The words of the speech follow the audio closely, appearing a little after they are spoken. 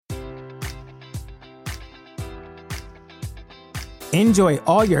Enjoy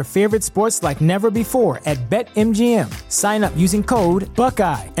all your favorite sports like never before at BetMGM. Sign up using code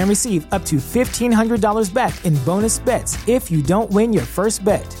Buckeye and receive up to $1,500 back in bonus bets if you don't win your first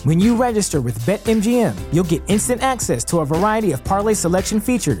bet. When you register with BetMGM, you'll get instant access to a variety of parlay selection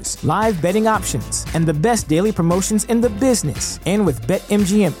features, live betting options, and the best daily promotions in the business. And with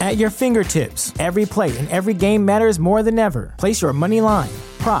BetMGM at your fingertips, every play and every game matters more than ever. Place your money line,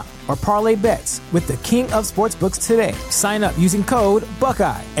 prop, or parlay bets with the king of sportsbooks today. Sign up using code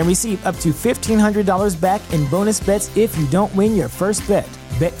Buckeye and receive up to $1,500 back in bonus bets if you don't win your first bet.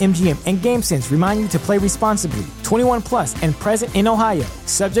 BetMGM and GameSense remind you to play responsibly. 21 plus and present in Ohio,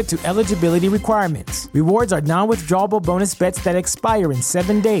 subject to eligibility requirements. Rewards are non-withdrawable bonus bets that expire in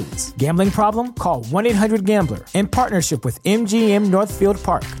 7 days. Gambling problem? Call 1-800-GAMBLER. In partnership with MGM Northfield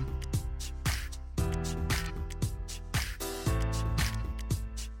Park.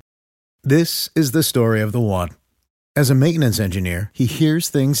 This is the story of the one. As a maintenance engineer, he hears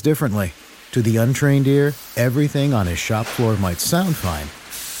things differently. To the untrained ear, everything on his shop floor might sound fine,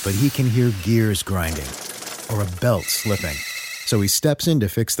 but he can hear gears grinding or a belt slipping. So he steps in to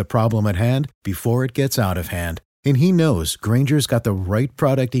fix the problem at hand before it gets out of hand. And he knows Grainger's got the right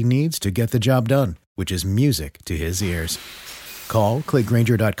product he needs to get the job done, which is music to his ears. Call, click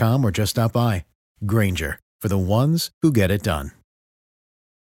Grainger.com, or just stop by. Grainger, for the ones who get it done.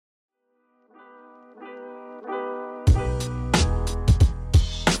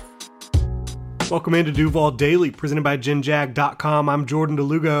 Welcome into Duval Daily, presented by GenJag.com. I'm Jordan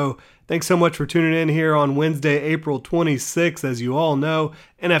DeLugo. Thanks so much for tuning in here on Wednesday, April 26th. As you all know,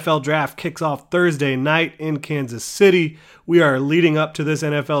 NFL Draft kicks off Thursday night in Kansas City. We are leading up to this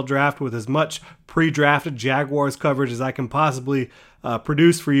NFL Draft with as much pre-drafted Jaguars coverage as I can possibly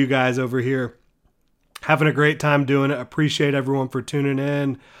produce for you guys over here. Having a great time doing it. Appreciate everyone for tuning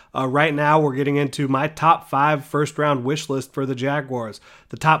in. Right now, we're getting into my top 5 first-round wish list for the Jaguars.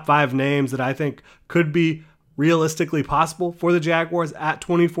 The top 5 names that I think could be realistically possible for the Jaguars at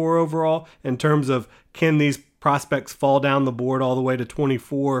 24 overall in terms of can these prospects fall down the board all the way to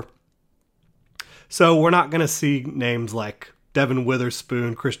 24. So we're not going to see names like Devin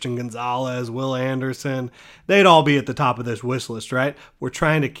Witherspoon, Christian Gonzalez, Will Anderson. They'd all be at the top of this wish list, right? We're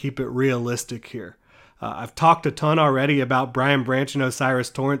trying to keep it realistic here. I've talked a ton already about Brian Branch and O'Cyrus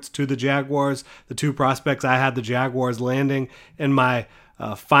Torrence to the Jaguars, the 2 prospects I had the Jaguars landing in my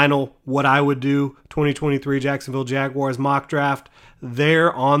final What I Would Do 2023 Jacksonville Jaguars mock draft.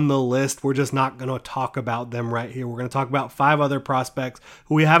 They're on the list. We're just not going to talk about them right here. We're going to talk about 5 other prospects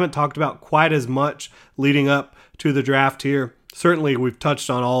who we haven't talked about quite as much leading up to the draft here. Certainly, we've touched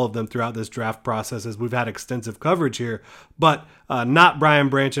on all of them throughout this draft process as we've had extensive coverage here, but not Brian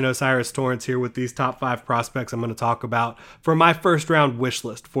Branch and O'Cyrus Torrence here with these top 5 prospects I'm going to talk about for my first round wish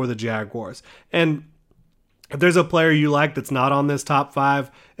list for the Jaguars. And if there's a player you like that's not on this top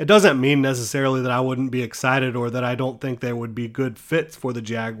 5, it doesn't mean necessarily that I wouldn't be excited or that I don't think they would be good fits for the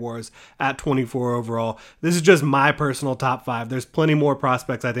Jaguars at 24 overall. This is just my personal top 5. There's plenty more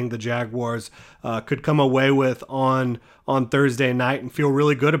prospects I think the Jaguars could come away with on Thursday night and feel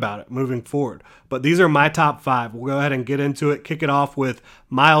really good about it moving forward. But these are my top 5. We'll go ahead and get into it. Kick it off with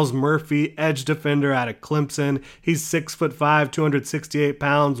Myles Murphy, edge defender out of Clemson. He's 6'5", 268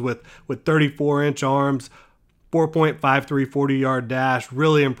 pounds with 34-inch arms. 4.53 40-yard dash,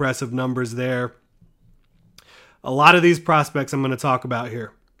 really impressive numbers there. A lot of these prospects I'm going to talk about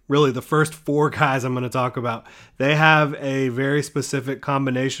here, really the first 4 guys I'm going to talk about, they have a very specific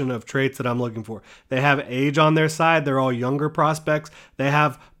combination of traits that I'm looking for. They have age on their side. They're all younger prospects. They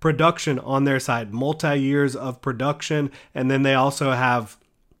have production on their side, multi-years of production, and then they also have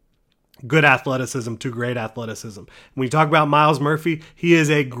good athleticism to great athleticism. When you talk about Myles Murphy, he is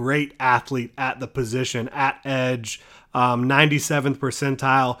a great athlete at the position, at edge, 97th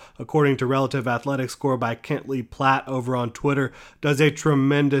percentile, according to Relative Athletic Score by Kentley Platt over on Twitter. Does a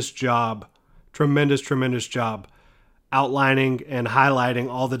tremendous job outlining and highlighting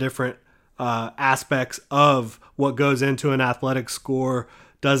all the different aspects of what goes into an athletic score.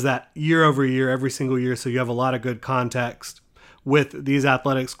 Does that year over year, every single year, so you have a lot of good context with these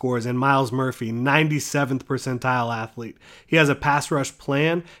athletic scores. And Myles Murphy, 97th percentile athlete. He has a pass rush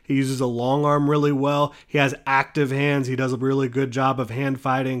plan. He uses a long arm really well. He has active hands. He does a really good job of hand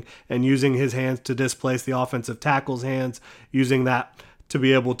fighting and using his hands to displace the offensive tackle's hands, using that to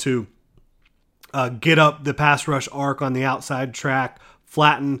be able to get up the pass rush arc on the outside track,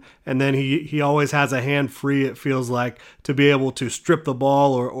 flatten, and then he always has a hand free, it feels like, to be able to strip the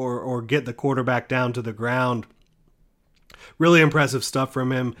ball or get the quarterback down to the ground. Really impressive stuff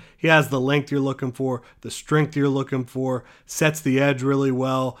from him. He has the length you're looking for, the strength you're looking for, sets the edge really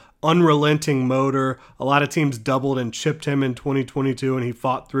well, unrelenting motor. A lot of teams doubled and chipped him in 2022, and he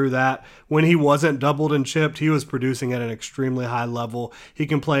fought through that. When he wasn't doubled and chipped, he was producing at an extremely high level. He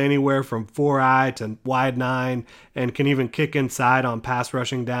can play anywhere from 4-eye to wide 9 and can even kick inside on pass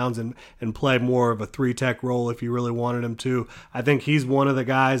rushing downs and play more of a 3-tech role if you really wanted him to. I think he's one of the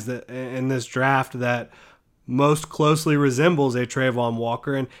guys that in this draft that most closely resembles a Trayvon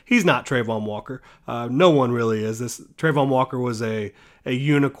Walker, and he's not Trayvon Walker. No one really is. Trayvon Walker was a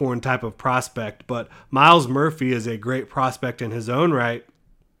unicorn type of prospect, but Myles Murphy is a great prospect in his own right.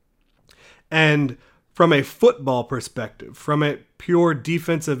 And from a football perspective, from a pure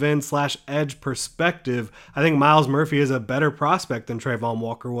defensive end / edge perspective, I think Myles Murphy is a better prospect than Trayvon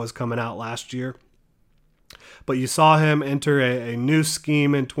Walker was coming out last year. But you saw him enter a new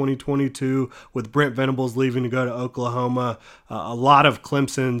scheme in 2022 with Brent Venables leaving to go to Oklahoma. A lot of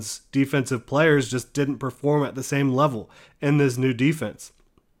Clemson's defensive players just didn't perform at the same level in this new defense.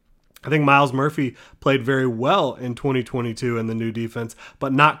 I think Myles Murphy played very well in 2022 in the new defense,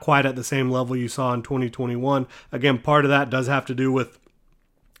 but not quite at the same level you saw in 2021. Again, part of that does have to do with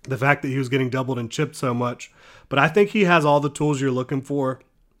the fact that he was getting doubled and chipped so much. But I think he has all the tools you're looking for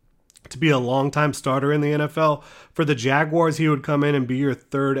to be a long-time starter in the NFL. For the Jaguars, he would come in and be your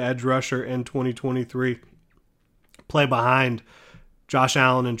third edge rusher in 2023, play behind Josh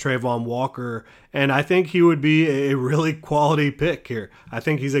Allen and Trayvon Walker, and I think he would be a really quality pick here. I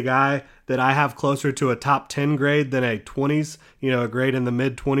think he's a guy that I have closer to a top 10 grade than a 20s, a grade in the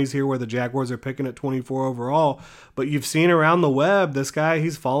mid-20s here where the Jaguars are picking at 24 overall. But you've seen around the web, this guy,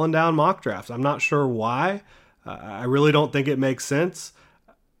 he's fallen down mock drafts. I'm not sure why. I really don't think it makes sense.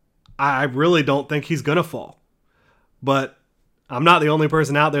 I really don't think he's going to fall. But I'm not the only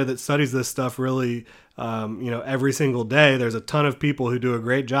person out there that studies this stuff really, every single day. There's a ton of people who do a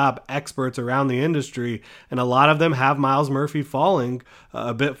great job, experts around the industry, and a lot of them have Myles Murphy falling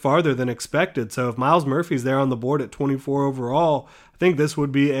a bit farther than expected. So if Myles Murphy's there on the board at 24 overall, I think this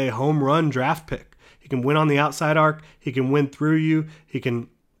would be a home run draft pick. He can win on the outside arc. He can win through you. He can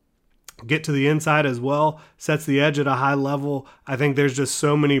get to the inside as well, sets the edge at a high level. I think there's just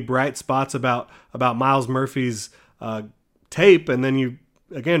so many bright spots about Myles Murphy's tape, and then you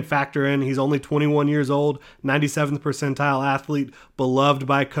again factor in he's only 21 years old, 97th percentile athlete, beloved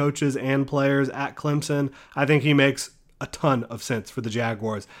by coaches and players at Clemson. I think he makes a ton of sense for the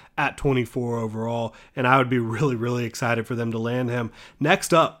Jaguars at 24 overall, and I would be really, really excited for them to land him.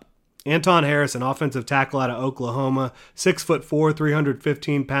 Next up, Anton Harrison, offensive tackle out of Oklahoma, 6'4",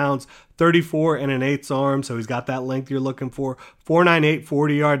 315 pounds, 34 and an eighths arm, so he's got that length you're looking for. 4.98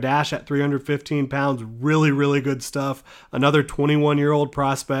 40-yard dash at 315 pounds, really, really good stuff. Another 21-year-old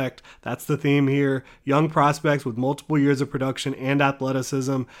prospect. That's the theme here. Young prospects with multiple years of production and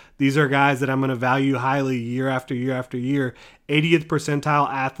athleticism. These are guys that I'm going to value highly year after year after year. 80th percentile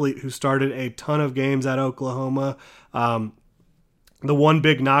athlete who started a ton of games at Oklahoma. The one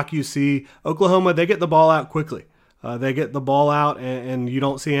big knock you see, Oklahoma, they get the ball out quickly. They get the ball out, and you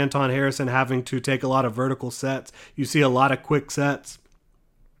don't see Anton Harrison having to take a lot of vertical sets. You see a lot of quick sets.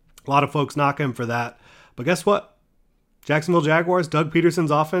 A lot of folks knock him for that. But guess what? Jacksonville Jaguars, Doug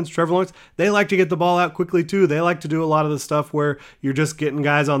Peterson's offense, Trevor Lawrence, they like to get the ball out quickly too. They like to do a lot of the stuff where you're just getting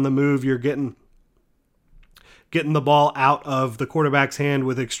guys on the move. You're getting the ball out of the quarterback's hand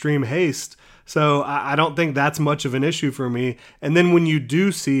with extreme haste. So I don't think that's much of an issue for me. And then when you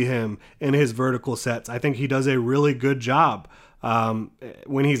do see him in his vertical sets, I think he does a really good job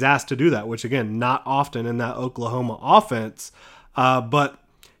when he's asked to do that, which, again, not often in that Oklahoma offense. But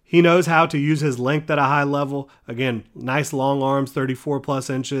he knows how to use his length at a high level. Again, nice long arms, 34-plus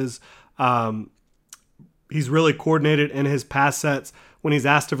inches. He's really coordinated in his pass sets. When he's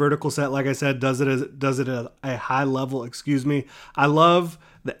asked to vertical set, like I said, does it at a high level, I love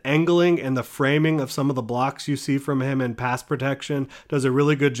the angling and the framing of some of the blocks you see from him in pass protection. Does a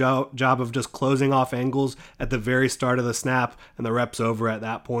really good job of just closing off angles at the very start of the snap, and the rep's over at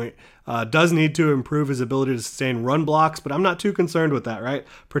that point. Does need to improve his ability to sustain run blocks, but I'm not too concerned with that, right?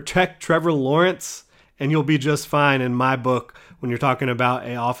 Protect Trevor Lawrence, and you'll be just fine in my book when you're talking about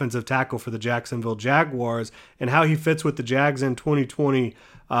an offensive tackle for the Jacksonville Jaguars and how he fits with the Jags in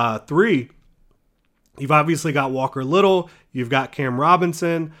 2023. You've obviously got Walker Little. You've got Cam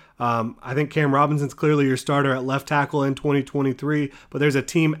Robinson. I think Cam Robinson's clearly your starter at left tackle in 2023, but there's a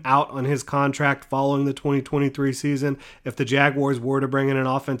team out on his contract following the 2023 season. If the Jaguars were to bring in an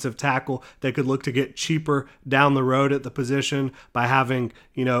offensive tackle, they could look to get cheaper down the road at the position by having,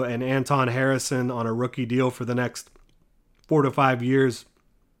 an Anton Harrison on a rookie deal for the next 4 to 5 years,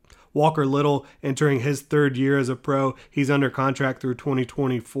 Walker Little entering his third year as a pro. He's under contract through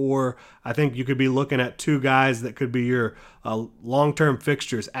 2024. I think you could be looking at two guys that could be your long-term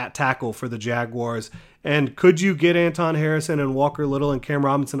fixtures at tackle for the Jaguars. And could you get Anton Harrison and Walker Little and Cam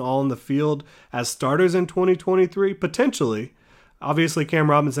Robinson all in the field as starters in 2023? Potentially. Obviously, Cam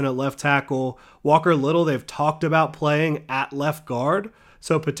Robinson at left tackle. Walker Little, they've talked about playing at left guard.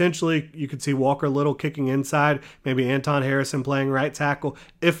 So potentially you could see Walker Little kicking inside, maybe Anton Harrison playing right tackle.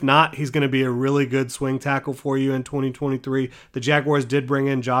 If not, he's going to be a really good swing tackle for you in 2023. The Jaguars did bring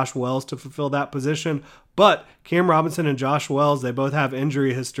in Josh Wells to fulfill that position, but Cam Robinson and Josh Wells, they both have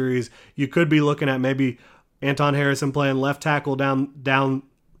injury histories. You could be looking at maybe Anton Harrison playing left tackle down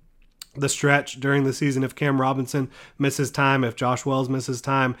the stretch during the season if Cam Robinson misses time, if Josh Wells misses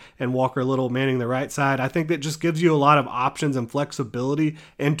time, and Walker Little manning the right side. I think that just gives you a lot of options and flexibility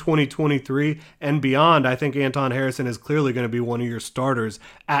in 2023 and beyond. I think Anton Harrison is clearly going to be one of your starters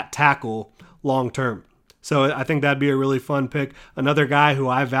at tackle long term. So I think that'd be a really fun pick. Another guy who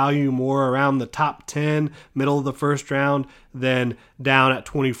I value more around the top 10, middle of the first round, than down at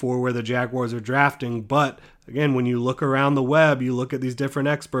 24 where the Jaguars are drafting. But again, when you look around the web, you look at these different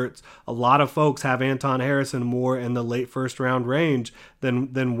experts, a lot of folks have Anton Harrison more in the late first round range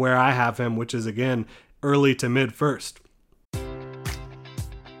than where I have him, which is, again, early to mid first.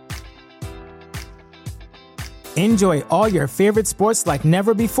 Enjoy all your favorite sports like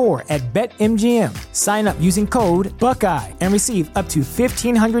never before at BetMGM. Sign up using code Buckeye and receive up to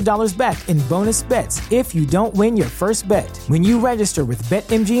 $1,500 back in bonus bets if you don't win your first bet. When you register with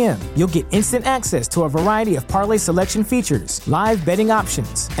BetMGM, you'll get instant access to a variety of parlay selection features, live betting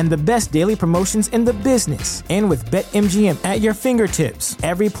options, and the best daily promotions in the business. And with BetMGM at your fingertips,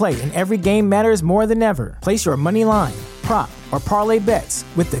 every play and every game matters more than ever. Place your money line, prop, or parlay bets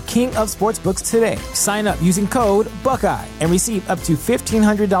with the king of sportsbooks today. Sign up using code Buckeye and receive up to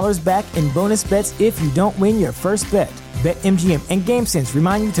 $1,500 back in bonus bets if you don't win your first bet. BetMGM and GameSense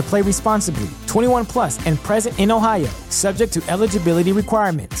remind you to play responsibly. 21 plus and present in Ohio, subject to eligibility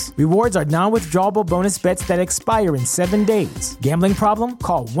requirements. Rewards are non-withdrawable bonus bets that expire in 7 days. Gambling problem?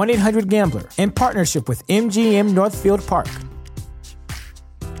 Call 1-800-GAMBLER in partnership with MGM Northfield Park.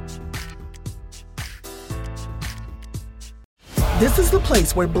 This is the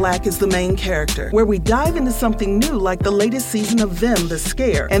place where Black is the main character, where we dive into something new like the latest season of Them, The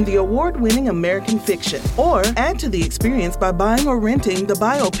Scare, and the award-winning American Fiction. Or add to the experience by buying or renting the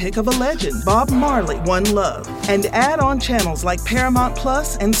biopic of a legend, Bob Marley, One Love. And add on channels like Paramount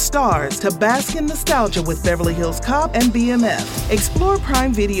Plus and Stars to bask in nostalgia with Beverly Hills Cop and BMF. Explore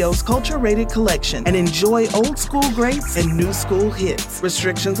Prime Video's culture-rated collection and enjoy old school greats and new school hits.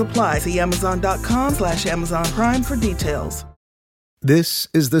 Restrictions apply. See Amazon.com/Amazon Prime for details. This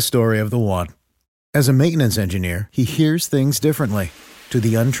is the story of the one. As a maintenance engineer, he hears things differently. To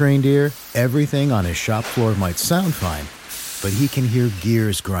the untrained ear, everything on his shop floor might sound fine, but he can hear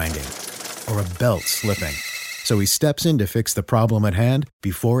gears grinding or a belt slipping. So he steps in to fix the problem at hand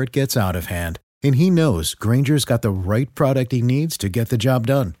before it gets out of hand. And he knows Grainger's got the right product he needs to get the job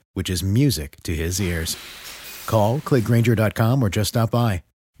done, which is music to his ears. Call, click Grainger.com, or just stop by.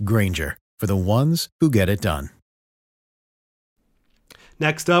 Grainger, for the ones who get it done.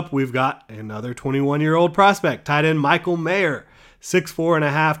 Next up, we've got another 21-year-old prospect, tight end Michael Mayer,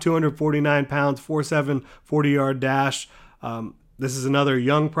 6'4.5", 249 pounds, 4.7 40-yard dash. This is another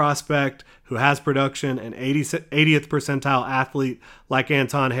young prospect who has production, an 80th percentile athlete like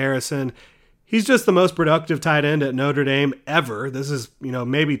Anton Harrison. He's just the most productive tight end at Notre Dame ever. This is,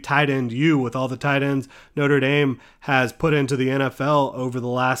 maybe tight end U with all the tight ends Notre Dame has put into the NFL over the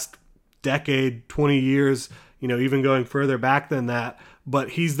last decade, 20 years, even going further back than that.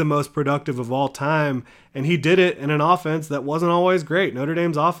 But he's the most productive of all time, and he did it in an offense that wasn't always great. Notre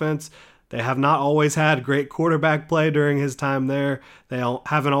Dame's offense, they have not always had great quarterback play during his time there. They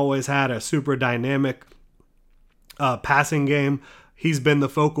haven't always had a super dynamic passing game. He's been the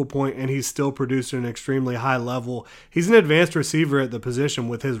focal point, and he's still produced at an extremely high level. He's an advanced receiver at the position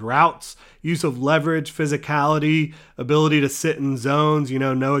with his routes, use of leverage, physicality, ability to sit in zones,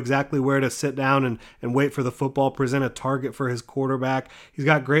 know exactly where to sit down and wait for the football, present a target for his quarterback. He's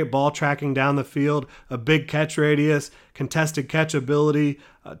got great ball tracking down the field, a big catch radius, contested catch ability,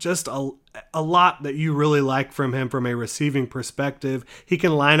 just a lot that you really like from him from a receiving perspective. He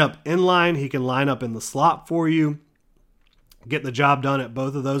can line up in line. He can line up in the slot for you. Get the job done at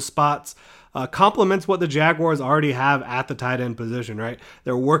both of those spots. Complements what the Jaguars already have at the tight end position, right?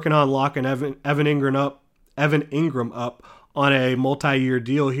 They're working on locking Evan Ingram up on a multi-year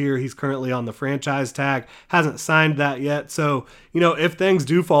deal here. He's currently on the franchise tag, hasn't signed that yet. So, if things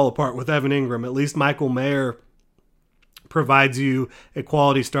do fall apart with Evan Ingram, at least Michael Mayer provides you a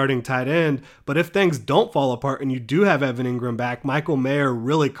quality starting tight end. But if things don't fall apart and you do have Evan Ingram back, Michael Mayer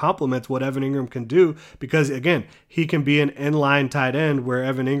really complements what Evan Ingram can do because, again, he can be an inline tight end where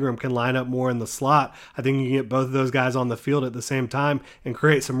Evan Ingram can line up more in the slot. I think you can get both of those guys on the field at the same time and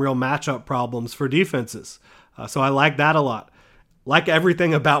create some real matchup problems for defenses. So I like that a lot. Like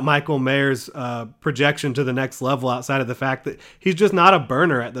everything about Michael Mayer's projection to the next level outside of the fact that he's just not a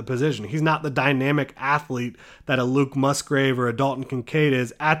burner at the position. He's not the dynamic athlete that a Luke Musgrave or a Dalton Kincaid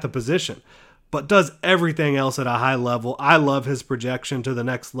is at the position, but does everything else at a high level. I love his projection to the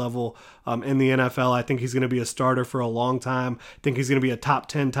next level in the NFL. I think he's going to be a starter for a long time. I think he's going to be a top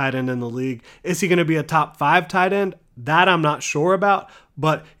 10 tight end in the league. Is he going to be a top 5 tight end? That I'm not sure about,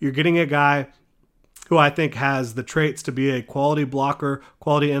 but you're getting a guy who I think has the traits to be a quality blocker,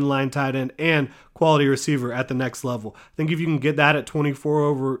 quality inline tight end, and quality receiver at the next level. I think if you can get that at 24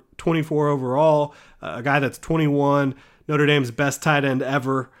 overall, a guy that's 21, Notre Dame's best tight end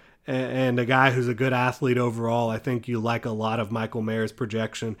ever, and a guy who's a good athlete overall, I think you like a lot of Michael Mayer's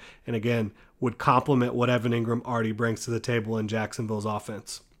projection, and again, would complement what Evan Ingram already brings to the table in Jacksonville's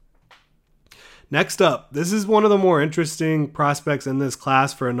offense. Next up, this is one of the more interesting prospects in this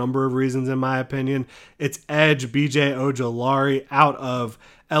class for a number of reasons, in my opinion. It's edge B.J. Ojulari out of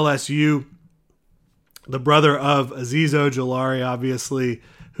LSU, the brother of Azeez Ojulari, obviously,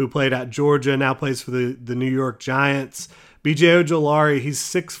 who played at Georgia, now plays for the New York Giants. B.J. Ojulari, he's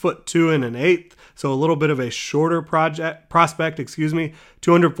 6'2" and 1/8", so a little bit of a shorter prospect,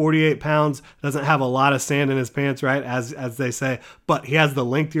 248 pounds, doesn't have a lot of sand in his pants, right, as they say, but he has the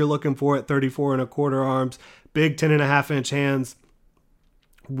length you're looking for at 34 1/4 arms, big 10.5-inch hands.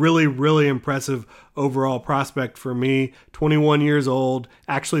 Really, really impressive overall prospect for me. 21 years old,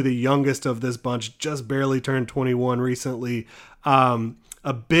 actually the youngest of this bunch, just barely turned 21 recently.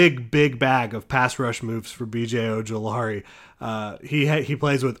 A big bag of pass rush moves for B.J. Ojulari. He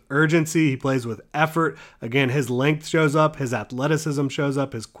plays with urgency. He plays with effort. Again, his length shows up. His athleticism shows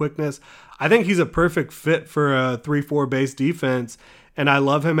up. His quickness. I think he's a perfect fit for a 3-4 base defense, and I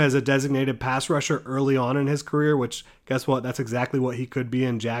love him as a designated pass rusher early on in his career, which, guess what? That's exactly what he could be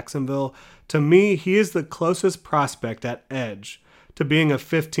in Jacksonville. To me, he is the closest prospect at edge to being a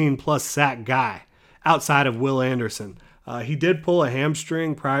 15-plus sack guy outside of Will Anderson. He did pull a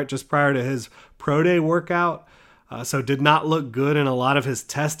hamstring prior to his pro day workout, so did not look good in a lot of his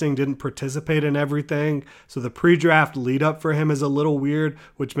testing, didn't participate in everything. So the pre-draft lead up for him is a little weird,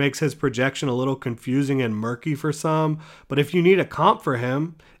 which makes his projection a little confusing and murky for some. But if you need a comp for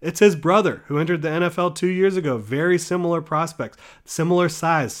him, it's his brother who entered the NFL 2 years ago. Very similar prospects, similar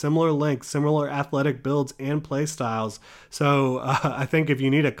size, similar length, similar athletic builds and play styles. So I think if you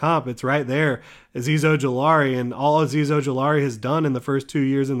need a comp, it's right there. Azeez Ojulari, and all Azeez Ojulari has done in the first 2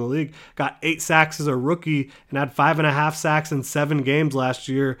 years in the league, got 8 sacks as a rookie and had 5.5 sacks in 7 games last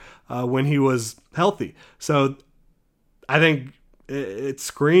year when he was healthy. So I think it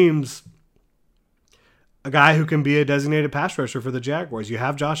screams a guy who can be a designated pass rusher for the Jaguars. You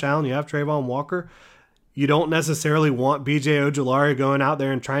have Josh Allen, you have Trayvon Walker. You don't necessarily want B.J. Ojulari going out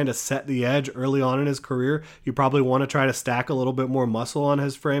there and trying to set the edge early on in his career. You probably want to try to stack a little bit more muscle on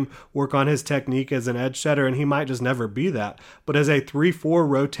his frame, work on his technique as an edge setter, and he might just never be that. But as a 3-4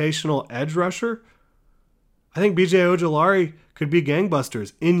 rotational edge rusher, I think B.J. Ojulari could be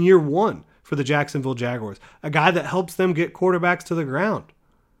gangbusters in year 1 for the Jacksonville Jaguars, a guy that helps them get quarterbacks to the ground.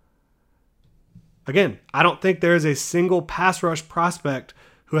 Again, I don't think there is a single pass rush prospect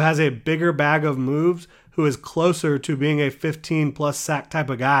who has a bigger bag of moves, who is closer to being a 15-plus sack type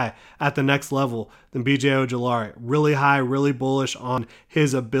of guy at the next level than B.J. Ojulari. Really high, really bullish on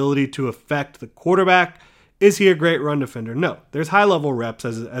his ability to affect the quarterback. Is he a great run defender? No. There's high-level reps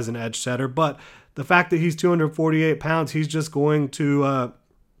as an edge setter, but the fact that he's 248 pounds, he's just going to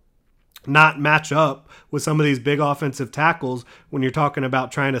not match up with some of these big offensive tackles when you're talking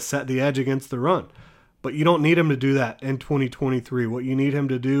about trying to set the edge against the run. But you don't need him to do that in 2023. What you need him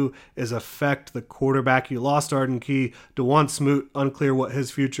to do is affect the quarterback. You lost Arden Key. DeJuan Smoot, unclear what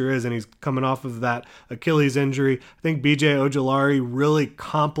his future is, and he's coming off of that Achilles injury. I think B.J. Ojulari really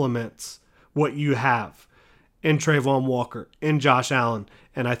complements what you have in Trayvon Walker, in Josh Allen,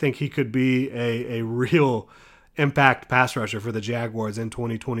 and I think he could be a real impact pass rusher for the Jaguars in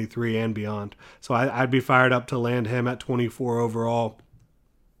 2023 and beyond. So I'd be fired up to land him at 24 overall.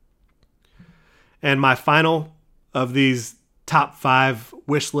 And my final of these top 5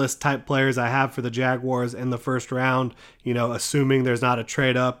 wish list type players I have for the Jaguars in the first round, assuming there's not a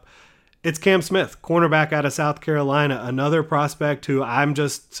trade up, it's Cam Smith, cornerback out of South Carolina, another prospect who I'm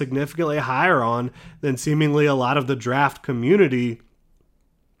just significantly higher on than seemingly a lot of the draft community.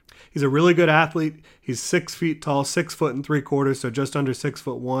 He's a really good athlete. He's 6 feet tall, 6 foot and 3/4, so just under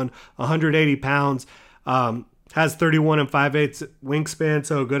 6'1", 180 pounds. Has 31 5/8 wingspan,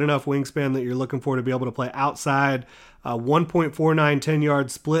 so a good enough wingspan that you're looking for to be able to play outside. 1.49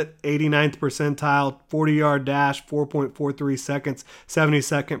 10-yard split, 89th percentile, 40-yard dash, 4.43 seconds,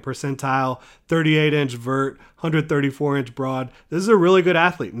 72nd percentile, 38-inch vert, 134-inch broad. This is a really good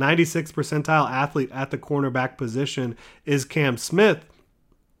athlete. 96th percentile athlete at the cornerback position is Cam Smith.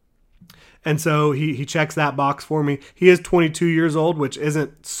 And so he checks that box for me. He is 22 years old, which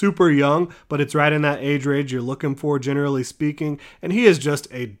isn't super young, but it's right in that age range you're looking for, generally speaking. And he is just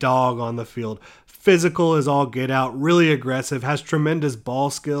a dog on the field. Physical as all get out, really aggressive, has tremendous ball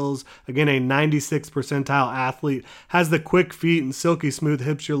skills. Again, a 96th percentile athlete, has the quick feet and silky smooth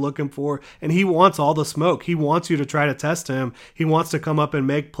hips you're looking for, and he wants all the smoke. He wants you to try to test him. He wants to come up and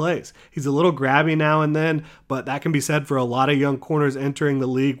make plays. He's a little grabby now and then, but that can be said for a lot of young corners entering the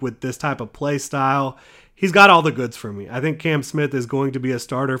league with this type of play style. He's got all the goods for me. I think Cam Smith is going to be a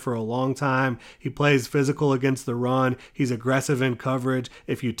starter for a long time. He plays physical against the run. He's aggressive in coverage.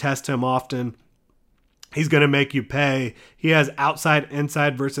 If you test him often, he's going to make you pay. He has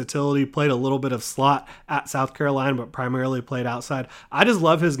outside-inside versatility, played a little bit of slot at South Carolina, but primarily played outside. I just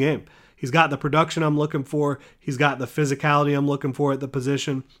love his game. He's got the production I'm looking for. He's got the physicality I'm looking for at the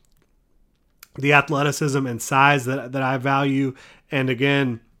position, the athleticism and size that I value. And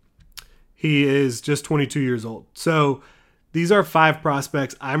again, he is just 22 years old. So these are 5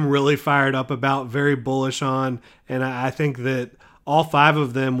 prospects I'm really fired up about, very bullish on, and I think that all 5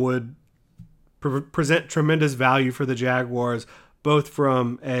 of them would present tremendous value for the Jaguars, both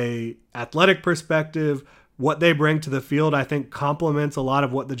from a athletic perspective. What they bring to the field, I think, complements a lot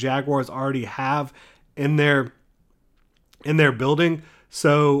of what the Jaguars already have in their building.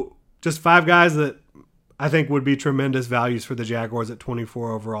 So just 5 guys that I think would be tremendous values for the Jaguars at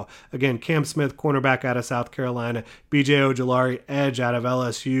 24 overall. Again, Cam Smith, cornerback out of South Carolina, B.J. Ojulari, edge out of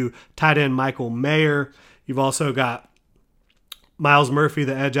LSU, tight end Michael Mayer. You've also got Miles Murphy,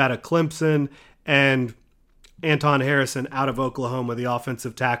 the edge out of Clemson, and Anton Harrison out of Oklahoma, the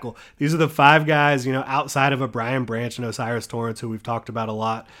offensive tackle. These are the 5 guys, outside of a Brian Branch and Osiris Torrance, who we've talked about a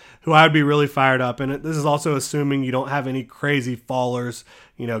lot, who I would be really fired up. And this is also assuming you don't have any crazy fallers,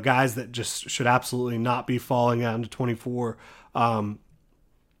 guys that just should absolutely not be falling out into 24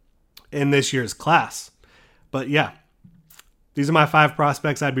 in this year's class. But yeah, these are my 5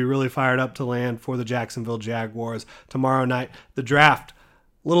 prospects I'd be really fired up to land for the Jacksonville Jaguars tomorrow night. The draft,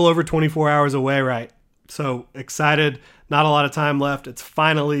 a little over 24 hours away, right? So excited. Not a lot of time left. It's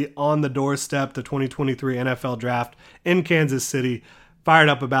finally on the doorstep, the 2023 NFL Draft in Kansas City. Fired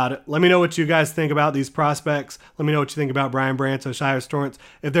up about it. Let me know what you guys think about these prospects. Let me know what you think about Brian Branch, Osiris Torrance.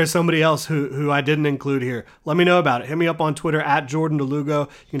 If there's somebody else who I didn't include here, let me know about it. Hit me up on Twitter at Jordan DeLugo.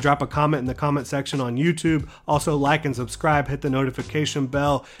 You can drop a comment in the comment section on YouTube. Also, like and subscribe. Hit the notification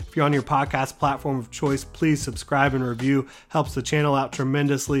bell. If you're on your podcast platform of choice, please subscribe and review. Helps the channel out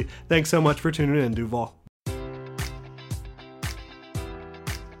tremendously. Thanks so much for tuning in, Duval.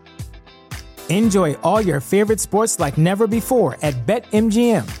 Enjoy all your favorite sports like never before at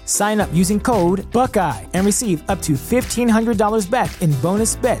BetMGM. Sign up using code Buckeye and receive up to $1,500 back in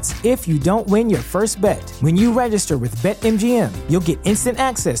bonus bets if you don't win your first bet. When you register with BetMGM, you'll get instant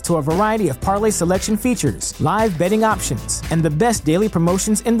access to a variety of parlay selection features, live betting options, and the best daily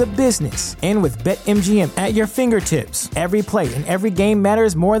promotions in the business. And with BetMGM at your fingertips, every play and every game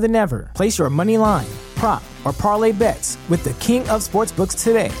matters more than ever. Place your money line, prop, or parlay bets with the king of sportsbooks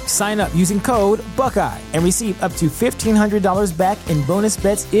today. Sign up using code Buckeye and receive up to $1,500 back in bonus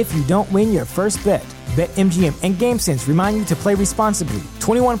bets if you don't win your first bet. BetMGM and GameSense remind you to play responsibly.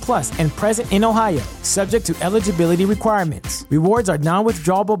 21 plus and present in Ohio, subject to eligibility requirements. Rewards are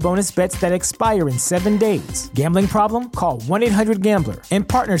non-withdrawable bonus bets that expire in 7 days. Gambling problem? Call 1-800-GAMBLER. In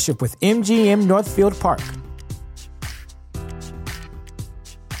partnership with MGM Northfield Park.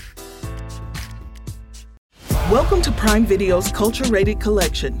 Welcome to Prime Video's culture-rated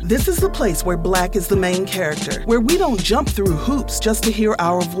collection. This is the place where Black is the main character, where we don't jump through hoops just to hear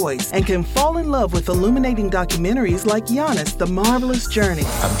our voice, and can fall in love with illuminating documentaries like Giannis, The Marvelous Journey.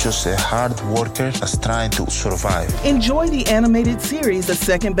 I'm just a hard worker that's trying to survive. Enjoy the animated series, The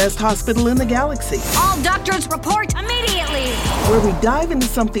Second Best Hospital in the Galaxy. All doctors report immediately! Where we dive into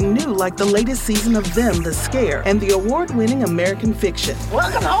something new like the latest season of Them, The Scare, and the award-winning American Fiction.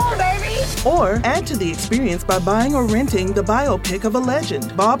 Welcome home, baby! Or add to the experience by buying or renting the biopic of a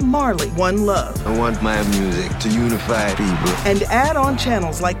legend, Bob Marley, One Love. I want my music to unify people. And add on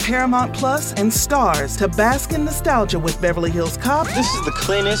channels like Paramount Plus and Stars to bask in nostalgia with Beverly Hills Cop. This is the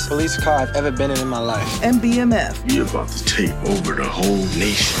cleanest police car I've ever been in my life. And BMF. You're about to take over the whole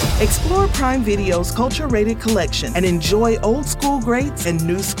nation. Explore Prime Video's culture-rated collection and enjoy old school greats and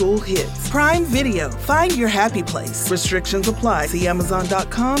new school hits. Prime Video. Find your happy place. Restrictions apply. See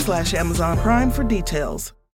Amazon.com/Amazon Prime for details.